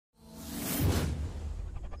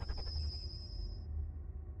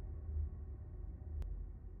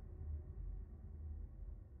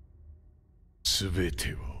全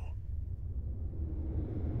ては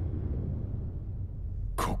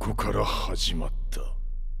ここから始まった。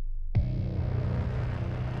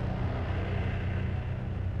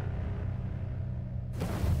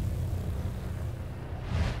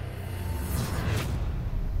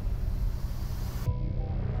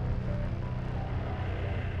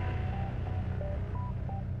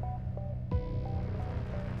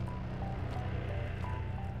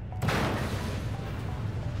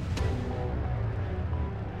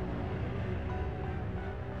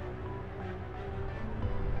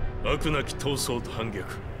悪なき闘争と反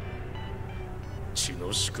逆、血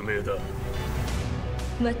の宿命だ。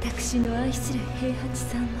私の愛する平八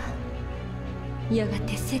さんはやが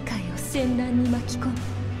て世界を戦乱に巻き込み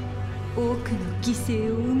多くの犠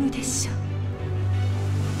牲を生むでしょう。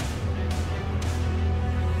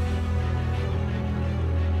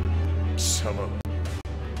貴様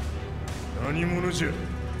何者じゃ。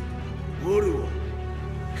我は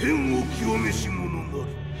剣を清めし者な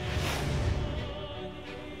り。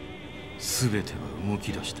全ては動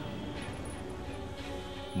き出した。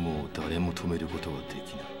もう誰も止めることはで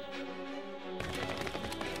きない。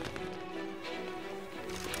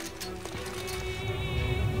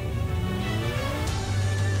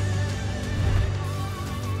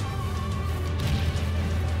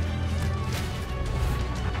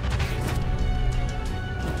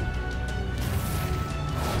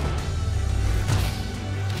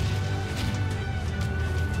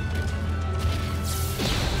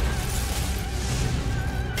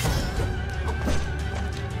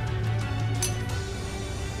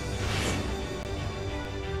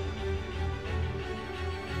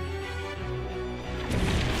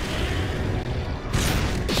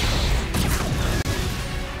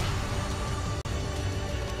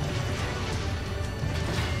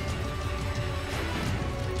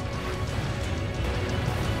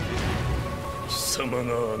貴様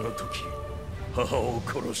があの時母を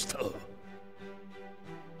殺した。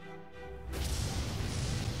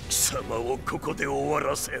貴様をここで終わ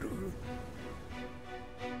らせる。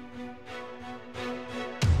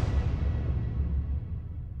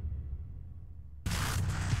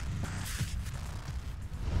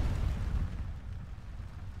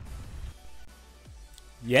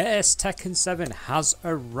Yes, Tekken 7 has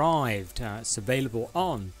arrived. It's available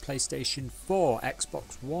on PlayStation 4,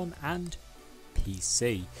 Xbox One and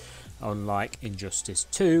PC. Unlike Injustice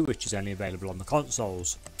 2, which is only available on the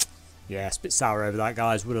consoles. Yeah, it's a bit sour over that,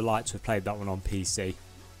 guys. Would have liked to have played that one on PC.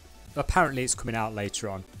 Apparently it's coming out later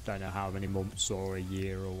on. Don't know how many months or a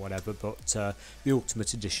year or whatever, but the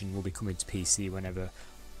Ultimate Edition will be coming to PC whenever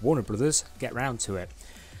Warner Brothers get round to it.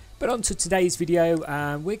 But on to today's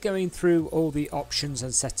video, we're going through all the options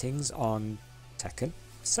and settings on Tekken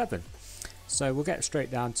 7. So we'll get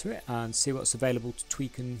straight down to it and see what's available to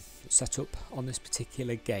tweak and set up on this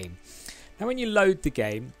particular game. Now when you load the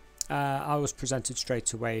game, I was presented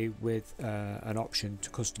straight away with an option to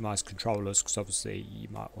customise controllers, because obviously you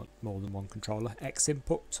might want more than one controller. X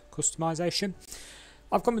input customization.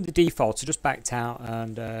 I've gone with the default, so just backed out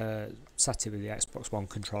and sat it with the Xbox One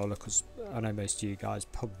controller, because I know most of you guys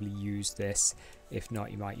probably use this. If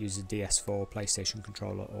not, you might use a DS4 PlayStation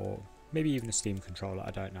controller, or maybe even a Steam controller,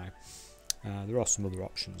 I don't know. There are some other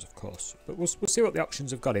options, of course, but we'll see what the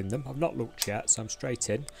options have got in them. I've not looked yet, so I'm straight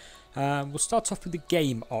in. We'll start off with the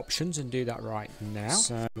game options and do that right now.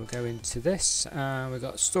 So we'll go into this. We've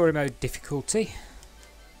got story mode difficulty.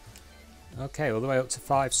 Okay, all the way up to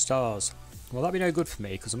 5 stars. Well, that'd be no good for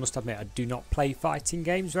me, because I must admit I do not play fighting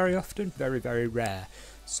games very often. Very, very rare.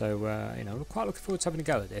 So, you know, I'm quite looking forward to having a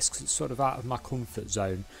go at this, because it's sort of out of my comfort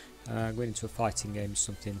zone. Going into a fighting game is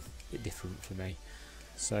something a bit different for me.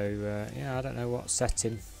 So, yeah, I don't know what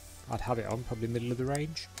setting I'd have it on. Probably middle of the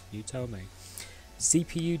range. You tell me.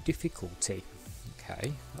 CPU difficulty.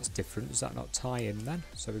 Okay, that's different. Does that not tie in then?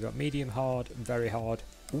 So we've got medium hard, very hard,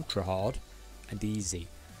 ultra hard, and easy.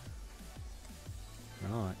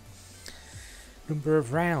 Right. Number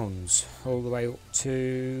of rounds all the way up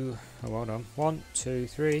to, oh, hold on, 1, 2,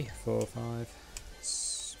 3, 4,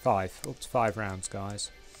 5, up to 5 rounds,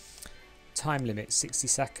 guys. Time limit 60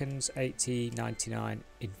 seconds, 80, 99,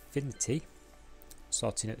 infinity,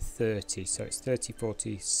 starting at 30, so it's 30,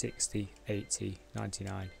 40, 60, 80,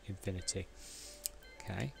 99, infinity.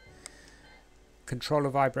 Okay. Controller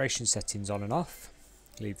vibration settings on and off,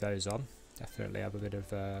 leave those on, definitely have a bit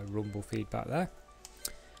of rumble feedback there.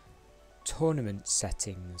 Tournament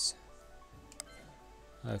settings.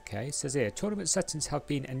 Okay, it says here, tournament settings have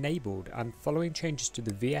been enabled and following changes to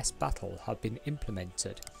the VS battle have been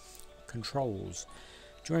implemented. Controls.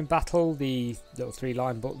 During battle, the little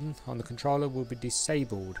 3-line button on the controller will be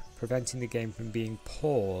disabled, preventing the game from being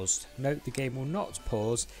paused. Note the game will not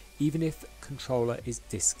pause even if controller is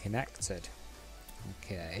disconnected.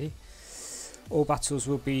 Okay. All battles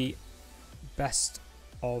will be best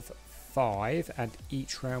of 5 and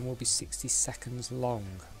each round will be 60 seconds long.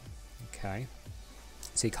 Okay.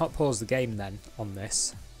 So you can't pause the game then on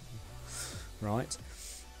this. Right.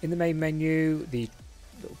 In the main menu, the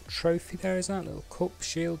little trophy there, is that little cup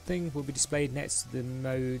shield thing, will be displayed next to the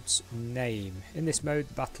mode's name. In this mode,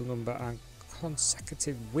 the battle number and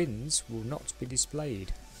consecutive wins will not be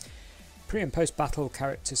displayed. Pre and post battle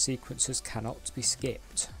character sequences cannot be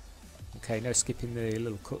skipped. Okay, no skipping the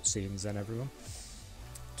little cutscenes then, everyone.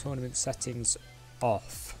 Tournament settings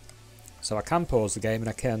off. So I can pause the game and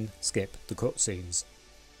I can skip the cutscenes.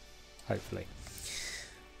 Hopefully.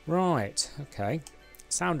 Right, okay.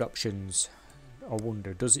 Sound options. I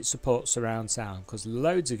wonder, does it support surround sound? Because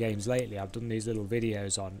loads of games lately I've done these little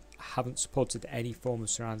videos on haven't supported any form of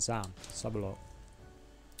surround sound. Let's have a look.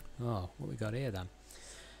 Oh, what we got here then?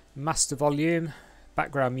 Master volume,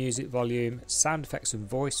 background music volume, sound effects and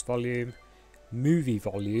voice volume, movie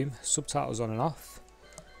volume, subtitles on and off.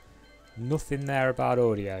 Nothing there about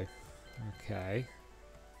audio. Okay.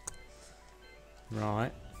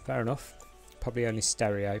 Right, fair enough. Probably only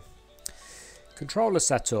stereo. Controller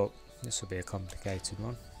setup. This will be a complicated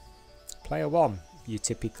one. Player 1, your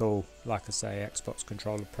typical, like I say, Xbox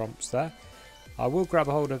controller prompts there. I will grab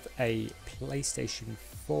a hold of a PlayStation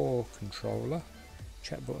 4 controller.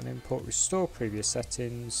 Check button, import, restore previous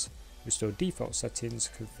settings, restore default settings,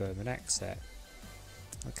 confirm and exit.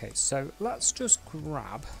 Okay, so let's just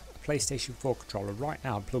grab a PlayStation 4 controller right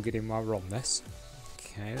now and plug it in while we're on this.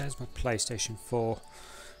 Okay, there's my PlayStation 4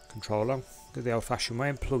 controller. Do the old fashioned way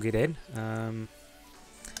and plug it in.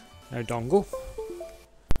 No dongle.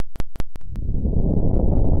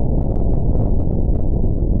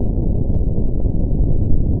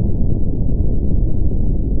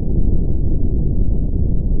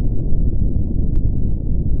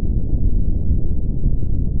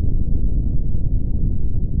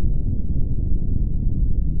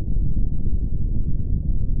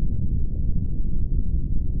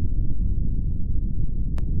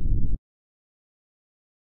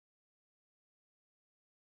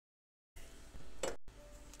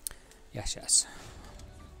 Yes, yes.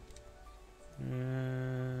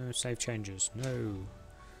 Save changes. No.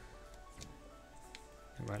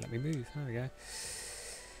 It won't let me move. There we go.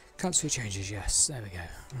 Cancel changes. Yes. There we go.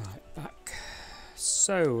 Right, back.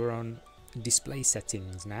 So we're on display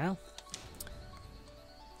settings now.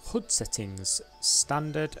 HUD settings.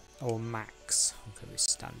 Standard or max? I'm going to be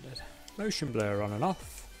standard. Motion blur on and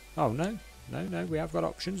off. Oh no. No, no. We have got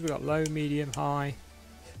options. We've got low, medium, high,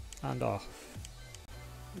 and off.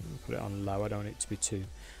 Put it on low, I don't want it to be too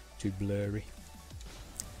blurry.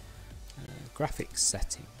 Graphics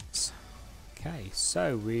settings. Okay,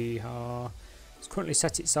 so it's currently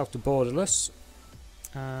set itself to borderless.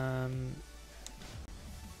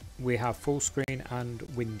 We have full screen and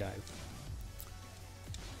window.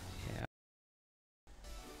 Yeah.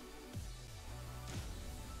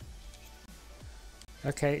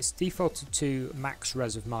 Okay, it's defaulted to max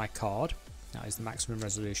res of my card. That is the maximum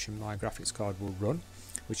resolution my graphics card will run,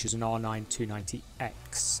 which is an R9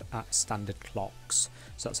 290X at standard clocks.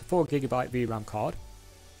 So that's a 4GB VRAM card,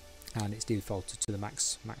 and it's defaulted to the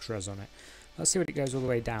max res on it. Let's see what it goes all the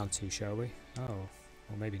way down to, shall we? Oh,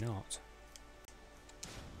 or maybe not.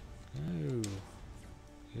 No,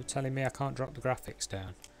 you're telling me I can't drop the graphics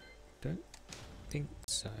down? Don't think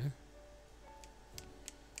so.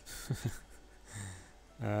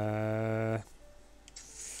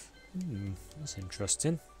 That's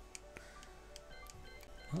interesting.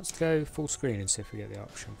 Let's go full screen and see if we get the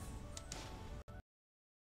option.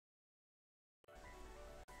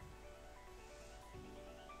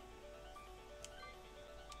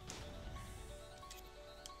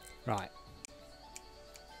 Right.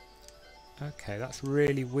 Okay, that's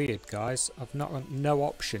really weird, guys. I've not got no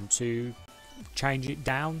option to change it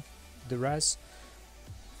down, the res.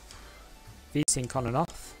 VSync on and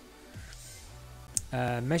off.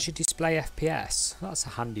 Measure display FPS. That's a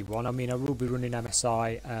handy one. I mean, I will be running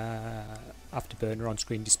MSI Afterburner on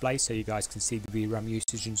screen display so you guys can see the VRAM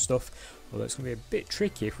usage and stuff. Although it's going to be a bit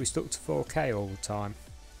tricky if we stuck to 4K all the time.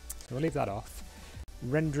 So we'll leave that off.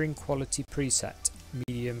 Rendering quality preset.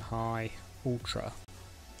 Medium, high, ultra.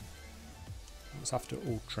 What's after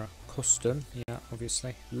ultra? Custom, yeah,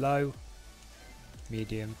 obviously. Low,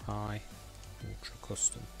 medium, high, ultra,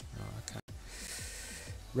 custom. Oh, okay.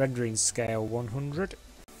 Rendering scale 100.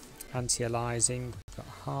 Anti-aliasing, we've got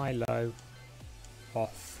high, low,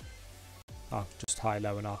 off, Oh, just high,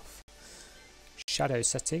 low and off. Shadow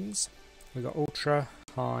settings. We've got ultra,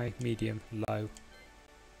 high, medium, low.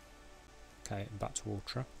 Okay, and back to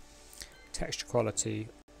ultra. Texture quality,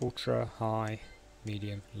 ultra, high,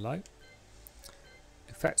 medium, low.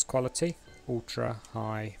 Effects quality, ultra,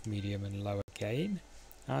 high, medium and low again.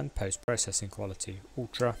 And post-processing quality,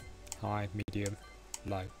 ultra, high, medium,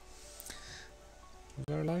 low. Was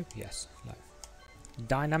there a low? Yes, low.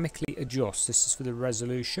 Dynamically adjust, this is for the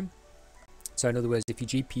resolution. So in other words, if your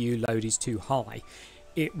GPU load is too high,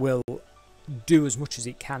 it will do as much as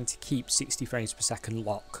it can to keep 60 frames per second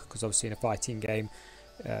lock, because obviously in a fighting game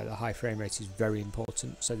the high frame rate is very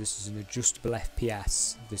important. So this is an adjustable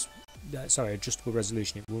FPS, adjustable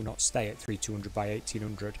resolution. It will not stay at 3200 by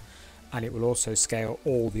 1800, and it will also scale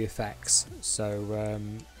all the effects. So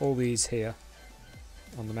all these here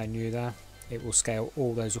on the menu there, it will scale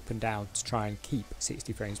all those up and down to try and keep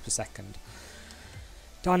 60 frames per second.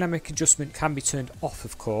 Dynamic adjustment can be turned off,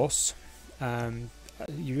 of course.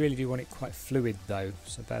 You really do want it quite fluid though,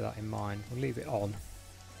 so bear that in mind. We'll leave it on,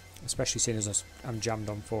 especially seeing as I'm jammed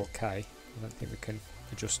on 4K. I don't think we can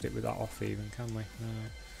adjust it with that off even, can we? No.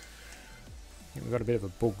 I think we've got a bit of a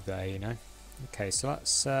bug there, you know. Okay, so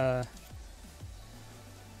that's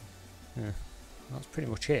pretty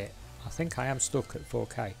much it. I think I am stuck at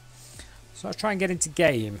 4K. So let's try and get into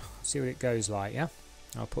game, see what it goes like, yeah?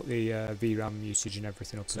 I'll put the VRAM usage and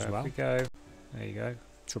everything up as well. There we go. There you go.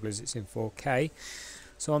 Trouble is it's in 4K.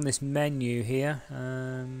 So on this menu here,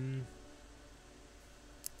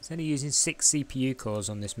 it's only using 6 CPU cores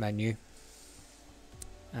on this menu.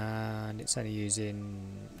 And it's only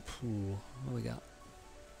using, what we got?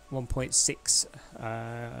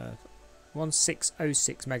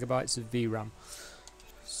 1606 megabytes of VRAM.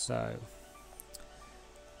 So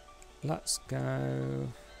let's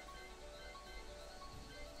go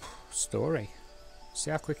story.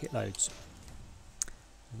 See how quick it loads.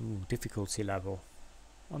 Ooh, difficulty level.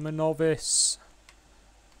 I'm a novice.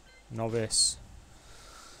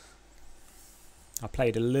 I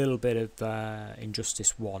played a little bit of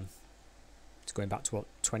Injustice 1. It's going back to what,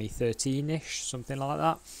 2013-ish, something like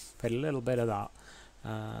that. Played a little bit of that.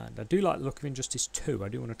 And I do like the look of Injustice 2. I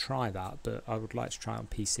do want to try that, but I would like to try it on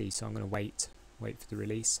PC, so I'm going to wait for the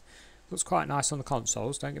release. Looks quite nice on the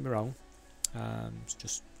consoles, don't get me wrong. It's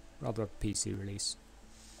just rather a PC release.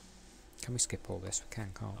 Can we skip all this? We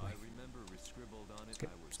can, can't we?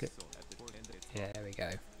 Skip. Yeah, there we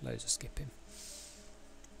go. Loads of skipping.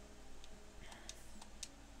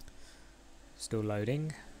 Still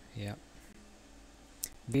loading. Yeah.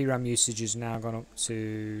 VRAM usage has now gone up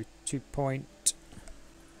to 2.4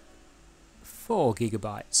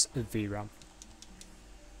 gigabytes of VRAM.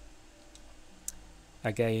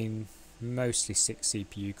 Again, mostly 6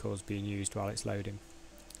 CPU cores being used while it's loading,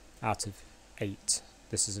 out of 8.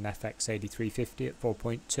 This is an FX 8350 at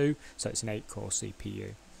 4.2, so it's an 8-core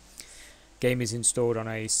CPU. Game is installed on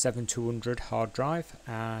a 7200 hard drive,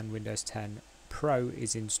 and Windows 10 Pro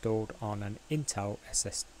is installed on an Intel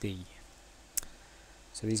SSD.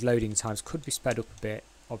 So these loading times could be sped up a bit,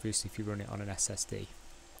 obviously, if you run it on an SSD.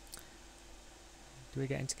 Do we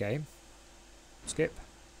get into game? Skip.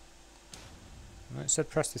 Right, it said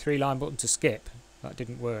press the 3-line button to skip. That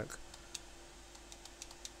didn't work.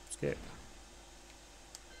 Skip.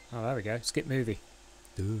 Oh, there we go. Skip movie.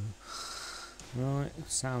 Duh. Right,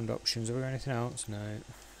 sound options. Have we got anything else? No.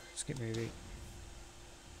 Skip movie.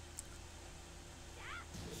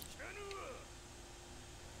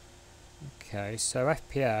 Okay, so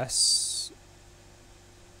FPS.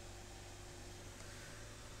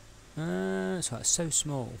 So it's so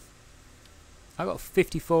small. I got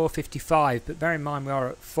 54, 55, but bear in mind we are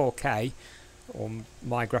at 4K, or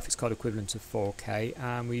my graphics card equivalent of 4K,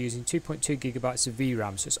 and we're using 2.2 gigabytes of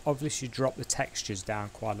VRAM, so it's obviously dropped the textures down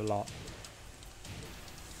quite a lot.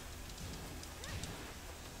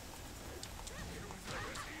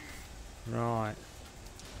 Right.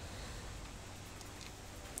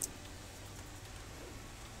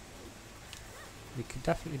 We could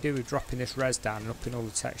definitely do with dropping this res down and upping all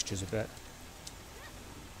the textures a bit.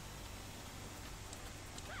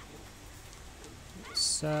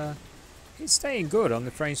 It's staying good on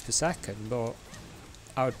the frames per second, but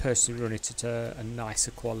I would personally run it at a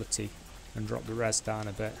nicer quality and drop the res down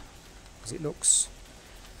a bit, because it looks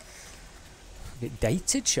a bit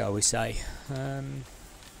dated, shall we say. I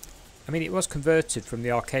mean, it was converted from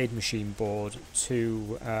the arcade machine board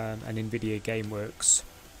to an NVIDIA GameWorks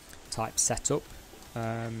type setup,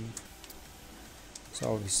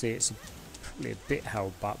 so obviously it's probably a bit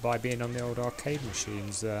held back by being on the old arcade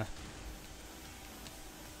machines there.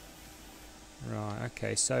 Right,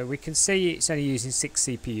 okay, so we can see it's only using 6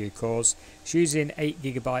 CPU cores. It's using 8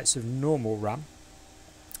 gigabytes of normal RAM,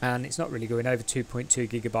 and it's not really going over 2.2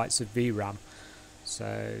 gigabytes of VRAM,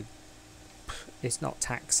 so it's not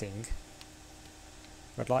taxing.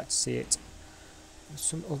 I'd like to see it with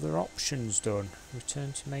some other options done.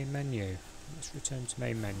 Return to main menu. Let's return to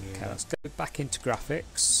main menu. Okay, let's go back into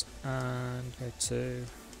graphics and go to...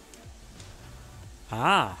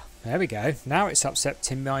 Ah, there we go. Now it's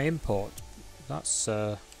accepting my import. That's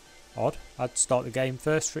odd. I'd start the game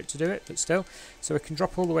first for it to do it, but still. So we can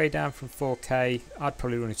drop all the way down from 4K. I'd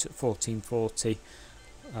probably run it at 1440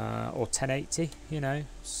 or 1080, you know.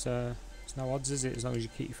 So it's no odds, is it, as long as you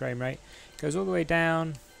keep your frame rate. It goes all the way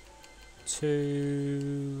down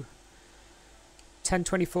to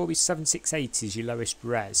 1024 with 7680 is your lowest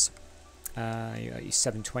res. You got your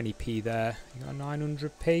 720p there. You got a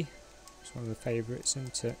 900p. It's one of the favourites,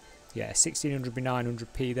 isn't it? Yeah, 1600 by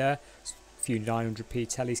 900p there. A few 900p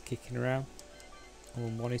tellies kicking around, or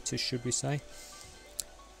monitors should we say.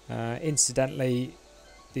 Incidentally,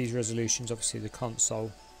 these resolutions, obviously the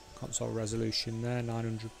console resolution there,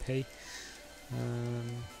 900p.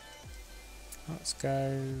 Let's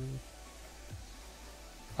go.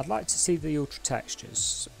 I'd like to see the ultra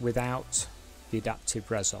textures without the adaptive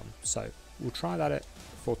res on, so we'll try that at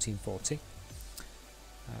 1440.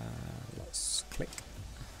 Let's click.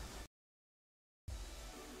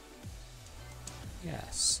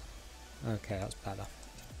 Yes. Okay, that's better.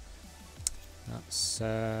 Let's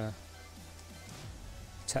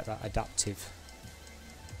take that adaptive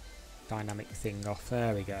dynamic thing off.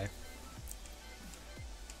 There we go.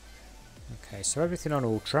 Okay, so everything on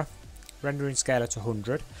ultra. Rendering scale at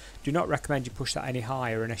 100. Do not recommend you push that any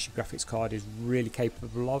higher unless your graphics card is really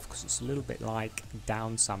capable of, because it's a little bit like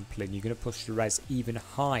downsampling. You're going to push the res even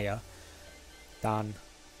higher than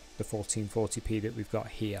the 1440p that we've got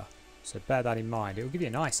here. So bear that in mind. It will give you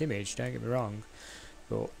a nice image, don't get me wrong,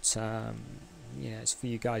 but you know, it's for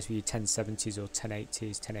you guys with your 1070s or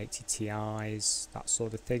 1080s, 1080 Ti's, that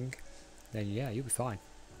sort of thing. Then yeah, you'll be fine.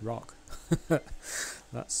 Rock.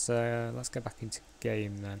 Let's go back into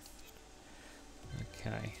game then.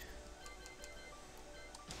 Okay.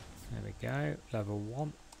 There we go. Level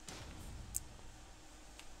 1.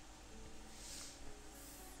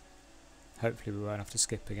 Hopefully we won't have to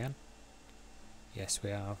skip again. Yes, we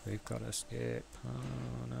have. We've got to skip.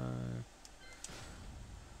 Oh no.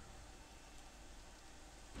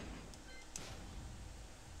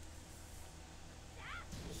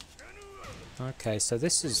 Okay, so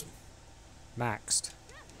this is maxed.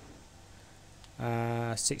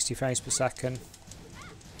 60 frames per second.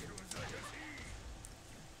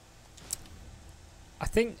 I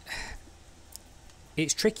think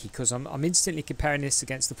it's tricky because I'm instantly comparing this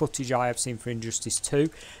against the footage I have seen for Injustice 2,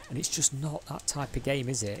 and it's just not that type of game,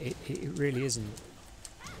 is it? It really isn't.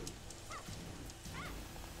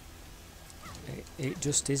 It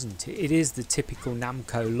just isn't. It is the typical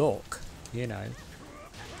Namco look, you know.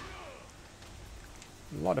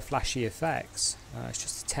 A lot of flashy effects. It's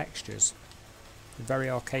just the textures. A very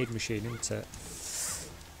arcade machine, isn't it?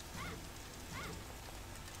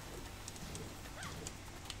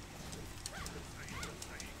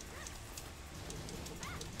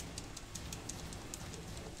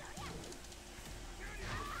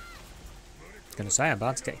 Gonna say I'm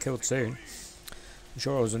about to get killed soon. I'm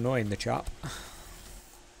sure I was annoying the chap.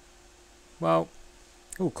 Well,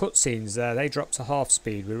 oh, cutscenes there. They dropped to half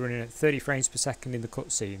speed. We're running at 30 frames per second in the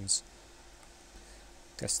cutscenes.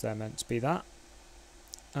 Guess they're meant to be that.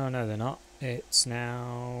 Oh no, they're not. It's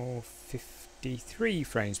now 53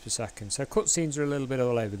 frames per second. So cutscenes are a little bit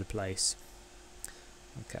all over the place.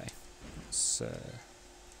 Okay. Let's,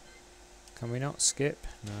 can we not skip?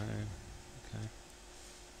 No. Okay.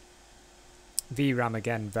 VRAM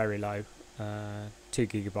again very low. 2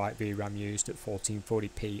 GB VRAM used at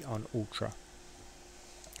 1440p on Ultra.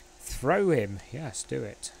 Throw him. Yes, do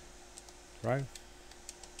it. Throw.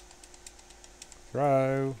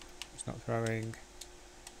 Throw. It's not throwing.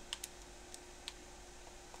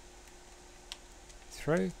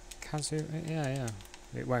 Throw. Kazu. Yeah.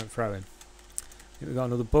 It won't throw him. We've got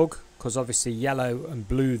another bug, because obviously yellow and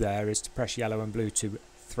blue there is to press yellow and blue to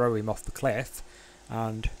throw him off the cliff,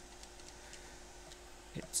 and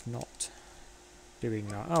it's not doing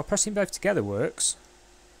that. Oh, pressing both together works.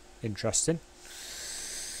 Interesting.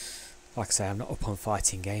 Like I say, I'm not up on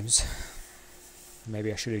fighting games.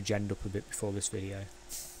 Maybe I should have genned up a bit before this video.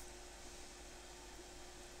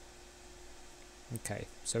 Okay,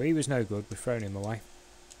 so he was no good. We've thrown him away.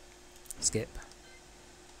 Skip.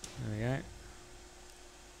 There we go.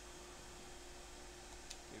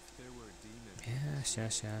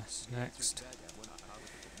 Yes. Next.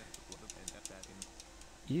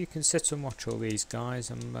 you can sit and watch all these guys.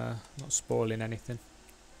 I'm not spoiling anything.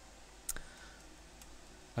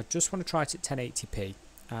 I just want to try it at 1080p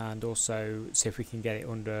and also see if we can get it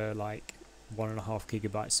under like 1.5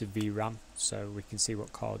 gigabytes of VRAM so we can see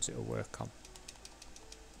what cards it'll work on.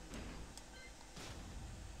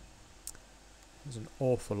 There's an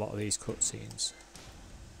awful lot of these cutscenes.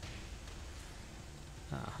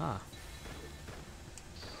 Aha.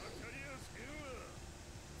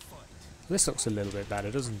 This looks a little bit better,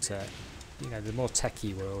 doesn't it? You know, the more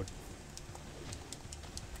techie world.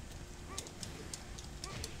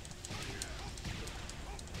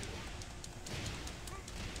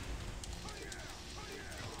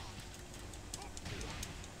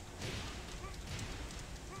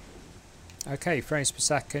 Okay, frames per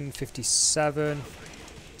second, 57.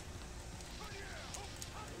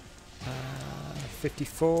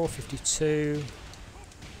 54, 52.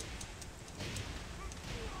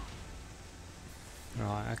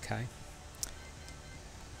 Right, okay.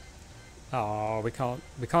 Oh, we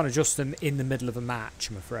can't adjust them in the middle of a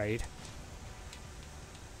match, I'm afraid.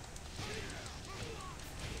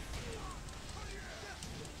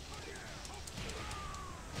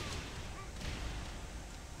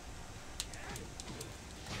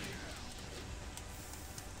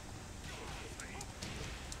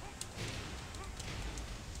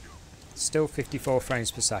 Still 54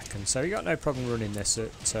 frames per second, so you got no problem running this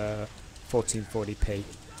at 1440p. I'd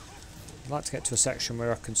like to get to a section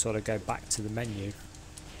where I can sort of go back to the menu.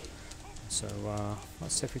 So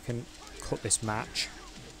let's see if we can cut this match.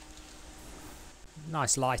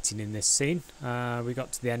 Nice lighting in this scene. We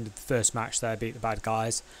got to the end of the first match there, beat the bad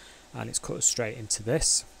guys, and it's cut us straight into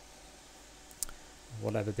this.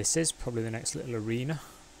 Whatever this is, probably the next little arena.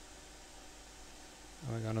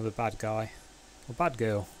 Oh, we got another bad guy. Or bad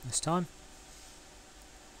girl this time.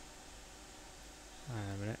 Hang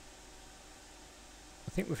on a minute.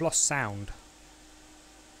 I think we've lost sound.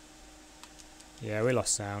 Yeah, we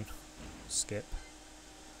lost sound. Skip.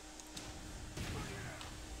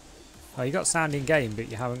 Oh, you got sound in game, but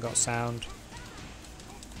you haven't got sound.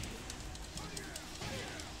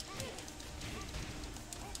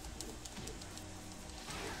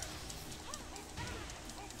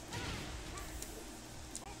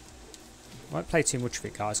 I won't play too much of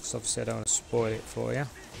it, guys, because obviously I don't want to spoil it for you.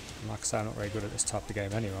 And like I say, I'm not very good at this type of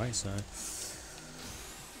game anyway, so...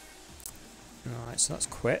 Alright, so that's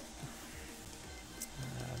quit.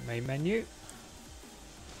 Main menu.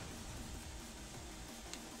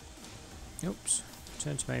 Oops.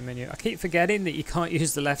 Turn to main menu. I keep forgetting that you can't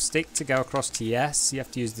use the left stick to go across to yes. You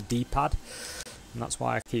have to use the D-pad. And that's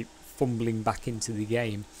why I keep fumbling back into the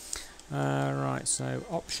game. Right, so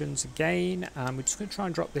options again. And we're just going to try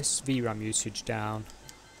and drop this VRAM usage down.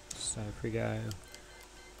 So if we go...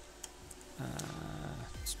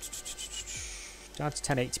 down to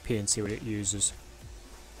 1080p and see what it uses.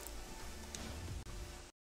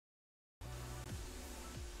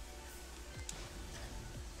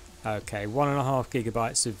 Okay, 1.5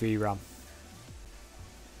 gigabytes of VRAM.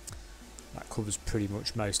 That covers pretty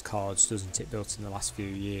much most cards, doesn't it, built in the last few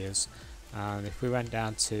years. And if we went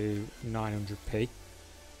down to 900p,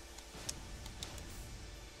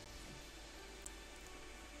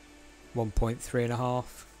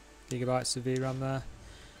 (1.3.5 gigabytes of VRAM there.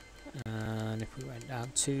 And if we went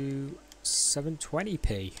down to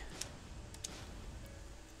 720p,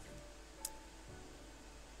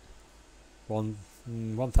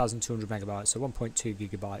 1,200 megabytes, so 1.2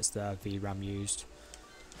 gigabytes there, VRAM used.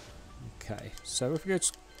 Okay, so if we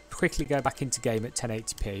just quickly go back into game at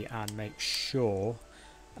 1080p and make sure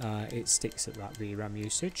it sticks at that VRAM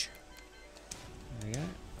usage. There we go.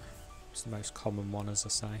 It's the most common one, as I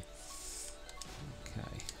say.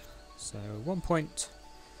 Okay, so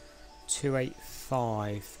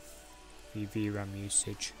 1.285 the VRAM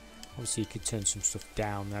usage. Obviously you could turn some stuff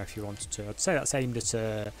down there if you wanted to. I'd say that's aimed at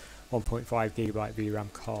a 1.5 gigabyte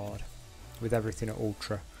VRAM card with everything at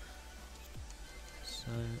ultra. So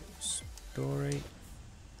story.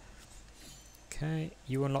 Okay,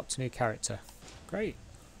 you unlocked a new character. Great.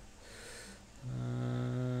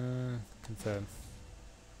 Confirm.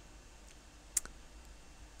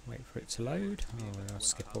 Wait for it to load. Oh, I'll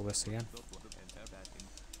skip all this again.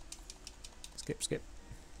 Skip.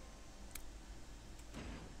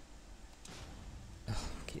 Oh,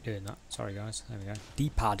 keep doing that. Sorry guys. There we go.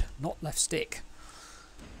 D-pad, not left stick.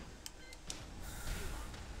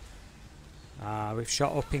 We've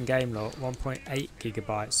shot up in game, look. 1.8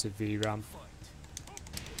 gigabytes of VRAM.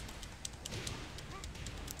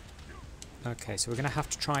 Okay, so we're going to have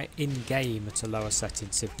to try it in game at a lower setting,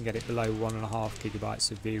 see if we can get it below 1.5 gigabytes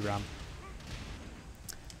of VRAM.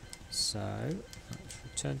 So let's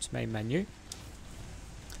return to main menu.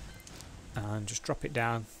 and just drop it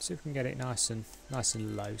down. See if we can get it nice and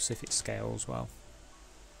low. See if it scales well.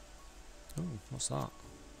 Oh, what's that?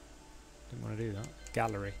 Didn't want to do that.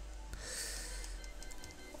 Gallery.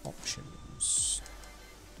 Options.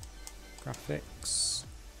 Graphics.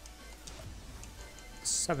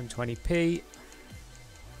 720p.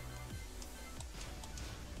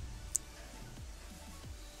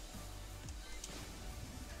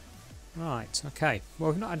 Right, okay.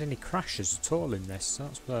 Well, we've not had any crashes at all in this, so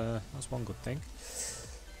that's one good thing.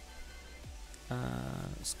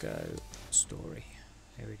 Let's go story.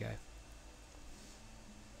 Here we go.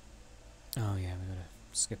 Oh yeah, we're gonna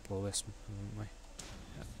skip all this, haven't we?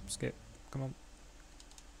 Yeah, skip. Come on.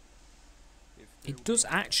 It does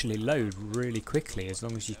actually load really quickly as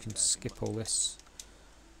long as you can skip all this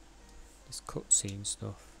cutscene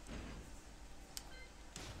stuff.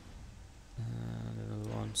 And another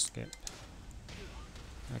one, skip.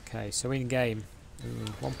 Okay, so in game,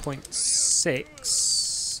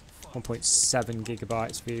 1.6, 1.7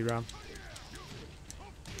 gigabytes VRAM.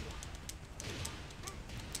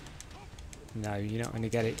 No, you're not going to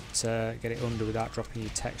get it under without dropping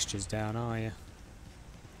your textures down, are you?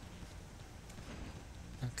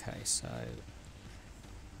 Okay, so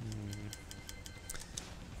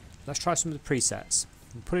let's try some of the presets.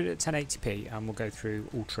 We'll put it at 1080p and we'll go through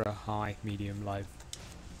ultra, high, medium, low and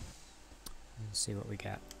see what we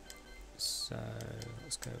get. So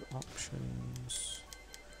let's go options,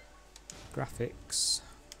 graphics,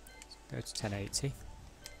 go to 1080.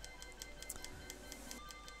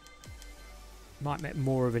 Might make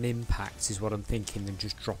more of an impact is what I'm thinking than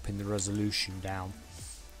just dropping the resolution down.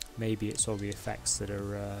 Maybe it's all the effects that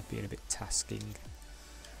are being a bit tasking.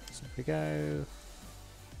 So if we go...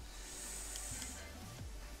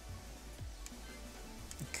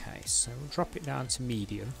 Okay, so we'll drop it down to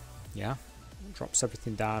medium, yeah. Drops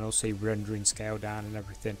everything down, I'll see rendering scale down and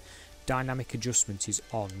everything. Dynamic adjustment is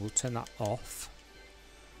on, we'll turn that off.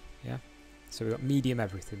 Yeah, so we've got medium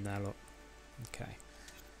everything there, look. Okay.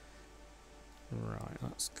 Right,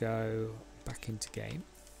 let's go back into game.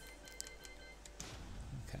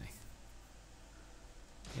 Okay.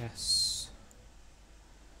 Yes.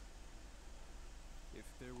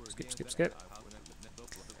 Skip, skip, skip.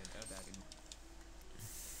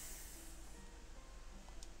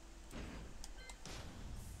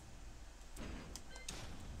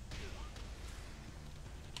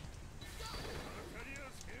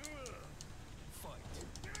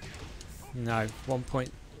 No, 1.7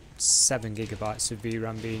 gigabytes of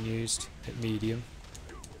VRAM being used at medium.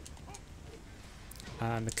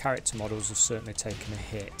 And the character models have certainly taken a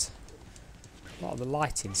hit. A lot of the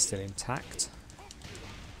lighting's still intact.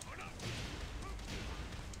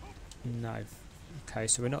 No. Okay,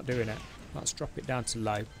 so we're not doing it. Let's drop it down to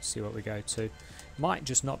low, see what we go to. Might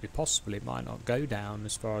just not be possible, it might not go down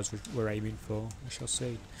as far as we're aiming for. We shall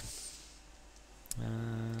see.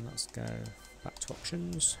 Let's go back to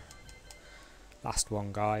options. Last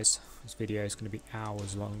one, guys. This video is going to be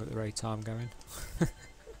hours long at the rate I'm going.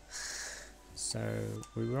 So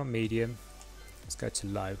we were on medium. Let's go to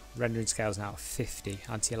low. Rendering scale is now at 50.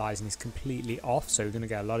 Anti-aliasing is completely off, so we're going to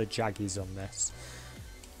get a lot of jaggies on this.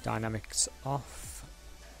 Dynamics off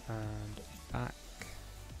and back.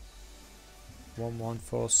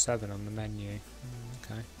 1147 on the menu.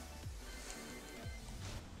 Okay.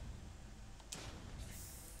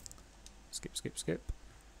 Skip, skip, skip.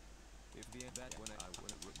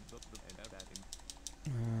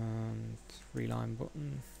 And 3-line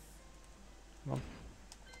button. Come on.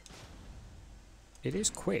 It is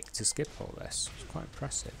quick to skip all this. It's quite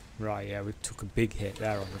impressive. Right, yeah, we took a big hit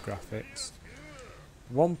there on the graphics.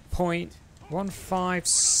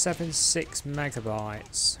 1.1576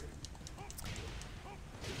 megabytes.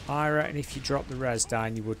 I reckon if you drop the res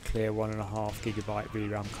down, you would clear 1.5 gigabyte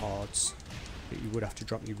VRAM cards, but you would have to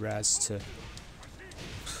drop your res to,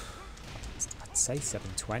 I'd say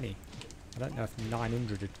 720. I don't know if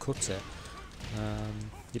 900 would cut it.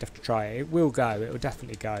 You'd have to try it. It will go. It will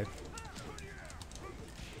definitely go.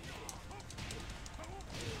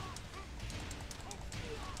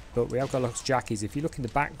 But we have got lots of jackies. If you look in the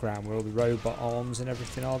background where all the robot arms and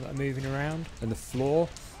everything are that are moving around, and the floor,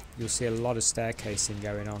 you'll see a lot of staircasing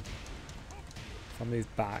going on. If I move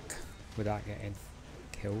back without getting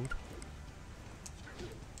killed.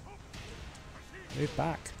 Move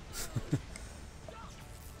back.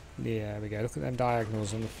 Yeah, there we go. Look at them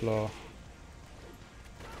diagonals on the floor.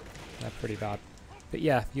 They're pretty bad. But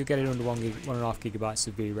yeah, you'll get it under 1.5 gigabytes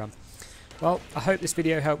of VRAM. Well, I hope this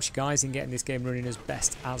video helps you guys in getting this game running as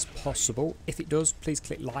best as possible. If it does, please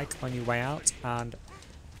click like on your way out, and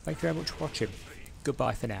thank you very much for watching.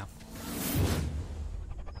 Goodbye for now.